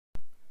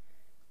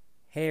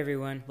Hey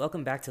everyone,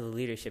 welcome back to the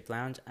Leadership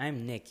Lounge.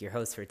 I'm Nick, your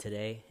host for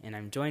today, and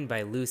I'm joined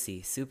by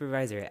Lucy,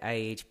 supervisor at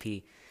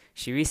IHP.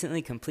 She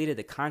recently completed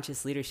the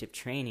Conscious Leadership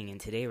training, and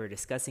today we're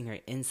discussing her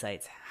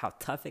insights, how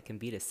tough it can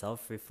be to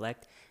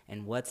self-reflect,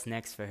 and what's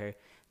next for her.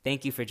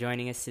 Thank you for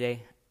joining us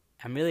today.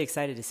 I'm really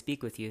excited to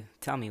speak with you.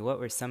 Tell me, what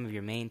were some of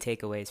your main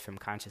takeaways from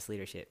Conscious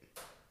Leadership?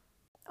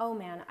 Oh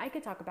man, I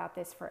could talk about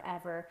this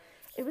forever.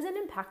 It was an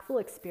impactful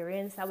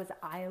experience that was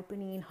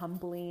eye-opening,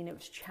 humbling. It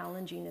was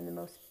challenging in the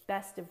most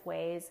best of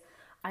ways.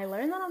 I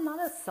learned that I'm not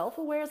as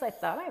self-aware as I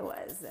thought I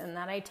was, and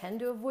that I tend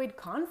to avoid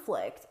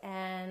conflict,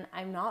 and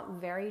I'm not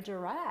very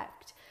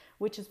direct,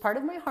 which is part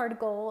of my hard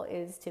goal,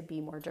 is to be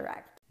more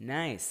direct.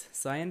 Nice.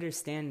 So I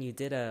understand you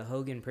did a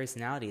Hogan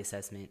personality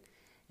assessment,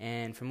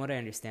 and from what I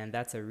understand,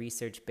 that's a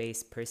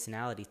research-based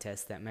personality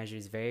test that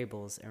measures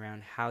variables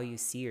around how you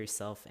see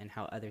yourself and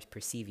how others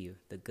perceive you,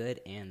 the good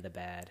and the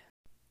bad.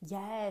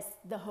 Yes,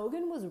 the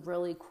Hogan was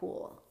really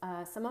cool.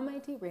 Some of my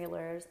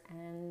derailers,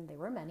 and there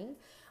were many,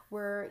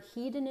 were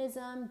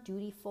hedonism,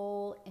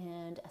 dutiful,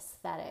 and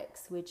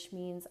aesthetics, which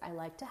means I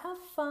like to have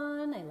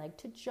fun, I like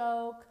to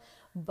joke,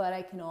 but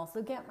I can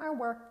also get my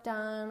work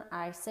done.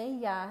 I say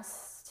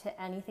yes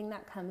to anything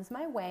that comes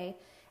my way,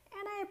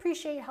 and I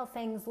appreciate how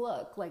things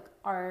look, like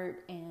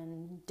art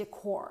and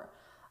decor.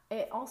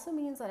 It also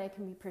means that I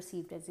can be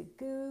perceived as a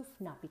goof,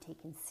 not be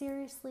taken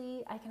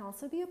seriously. I can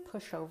also be a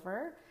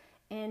pushover,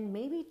 and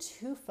maybe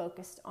too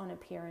focused on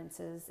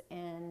appearances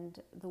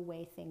and the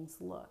way things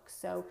look.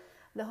 So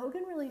the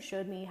Hogan really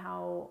showed me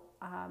how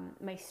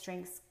my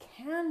strengths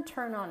can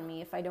turn on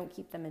me if I don't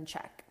keep them in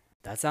check.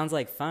 That sounds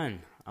like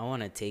fun. I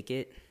want to take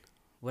it.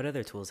 What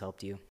other tools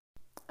helped you?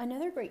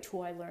 Another great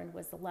tool I learned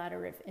was the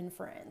ladder of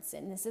inference.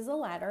 And this is a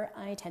ladder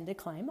I tend to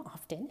climb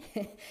often.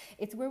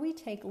 It's where we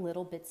take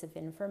little bits of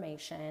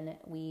information,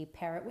 we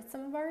pair it with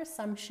some of our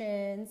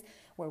assumptions,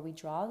 where we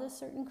draw to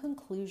certain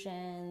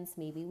conclusions,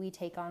 maybe we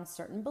take on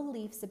certain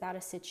beliefs about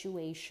a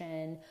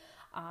situation.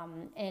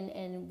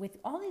 And with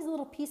all these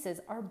little pieces,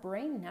 our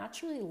brain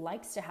naturally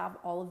likes to have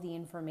all of the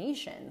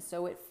information.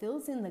 So it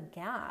fills in the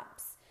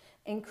gaps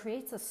and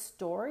creates a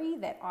story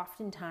that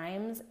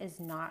oftentimes is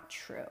not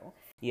true.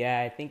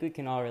 Yeah, I think we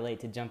can all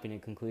relate to jumping to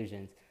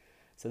conclusions.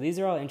 So these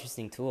are all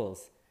interesting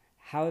tools.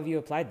 How have you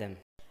applied them?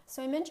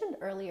 So I mentioned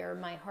earlier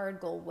my hard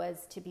goal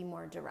was to be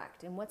more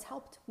direct. And what's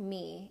helped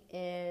me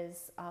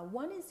is,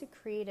 one is to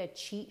create a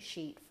cheat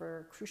sheet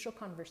for crucial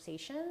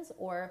conversations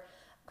or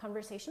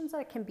conversations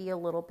that can be a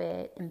little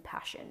bit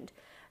impassioned.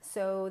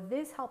 So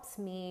this helps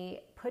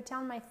me put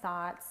down my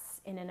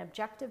thoughts in an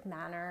objective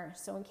manner.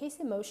 So in case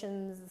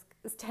emotions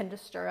tend to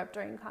stir up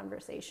during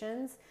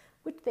conversations,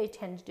 which they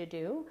tend to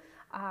do,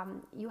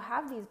 you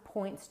have these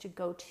points to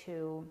go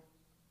to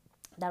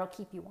that'll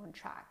keep you on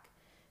track.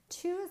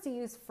 Two is to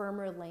use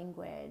firmer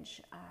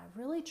language,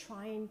 really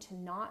trying to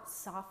not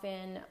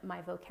soften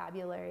my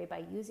vocabulary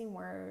by using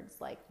words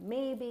like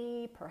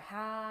maybe,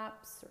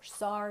 perhaps, or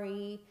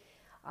sorry.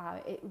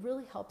 It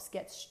really helps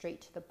get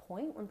straight to the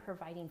point when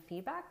providing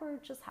feedback or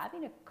just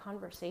having a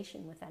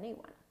conversation with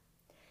anyone.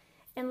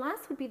 And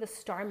last would be the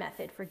STAR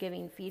method for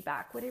giving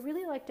feedback. What I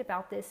really liked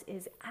about this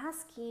is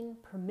asking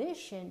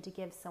permission to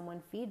give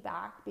someone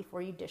feedback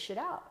before you dish it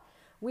out.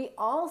 We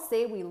all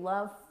say we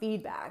love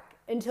feedback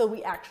until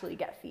we actually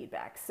get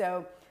feedback.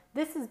 So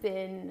this has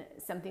been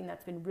something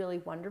that's been really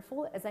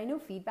wonderful, as I know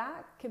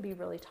feedback can be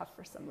really tough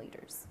for some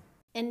leaders.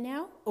 And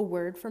now, a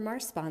word from our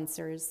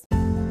sponsors.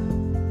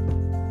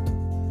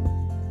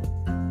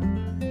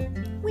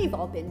 We've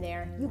all been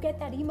there. You get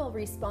that email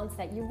response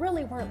that you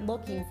really weren't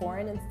looking for,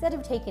 and instead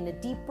of taking a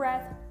deep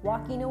breath,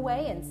 walking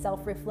away, and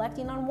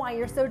self-reflecting on why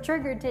you're so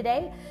triggered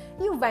today,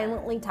 you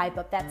violently type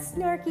up that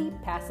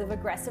snarky,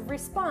 passive-aggressive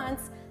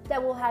response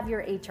that will have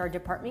your HR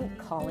department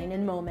calling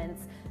in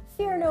moments.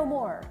 Fear no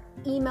more.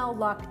 Email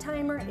Lock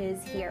Timer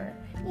is here.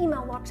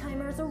 Email Lock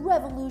Timer is a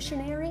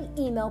revolutionary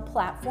email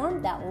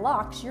platform that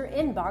locks your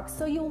inbox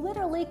so you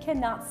literally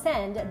cannot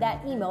send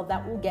that email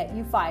that will get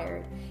you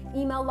fired.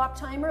 Email Lock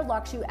Timer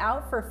locks you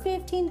out for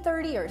 15,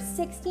 30, or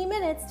 60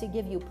 minutes to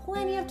give you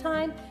plenty of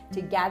time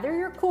to gather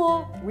your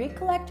cool,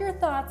 recollect your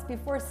thoughts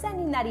before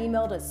sending that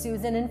email to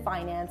Susan in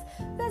finance.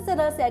 Visit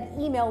us at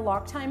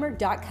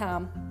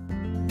emaillocktimer.com.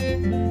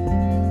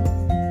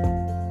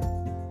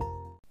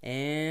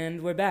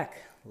 And we're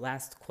back.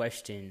 Last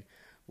question.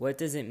 What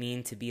does it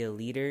mean to be a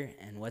leader,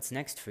 and what's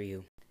next for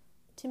you?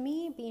 To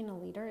me, being a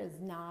leader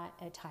is not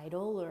a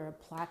title or a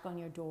plaque on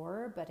your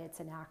door, but it's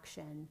an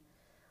action.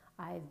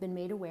 I've been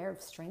made aware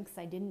of strengths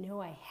I didn't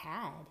know I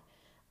had.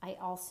 I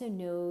also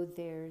know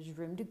there's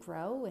room to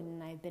grow,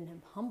 and I've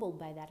been humbled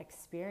by that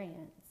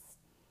experience.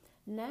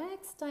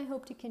 Next, I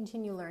hope to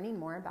continue learning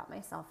more about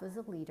myself as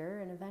a leader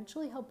and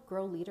eventually help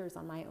grow leaders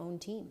on my own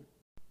team.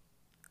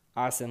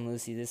 Awesome,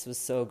 Lucy. This was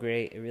so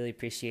great. I really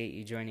appreciate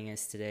you joining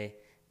us today.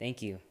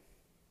 Thank you.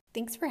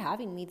 Thanks for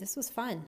having me. This was fun.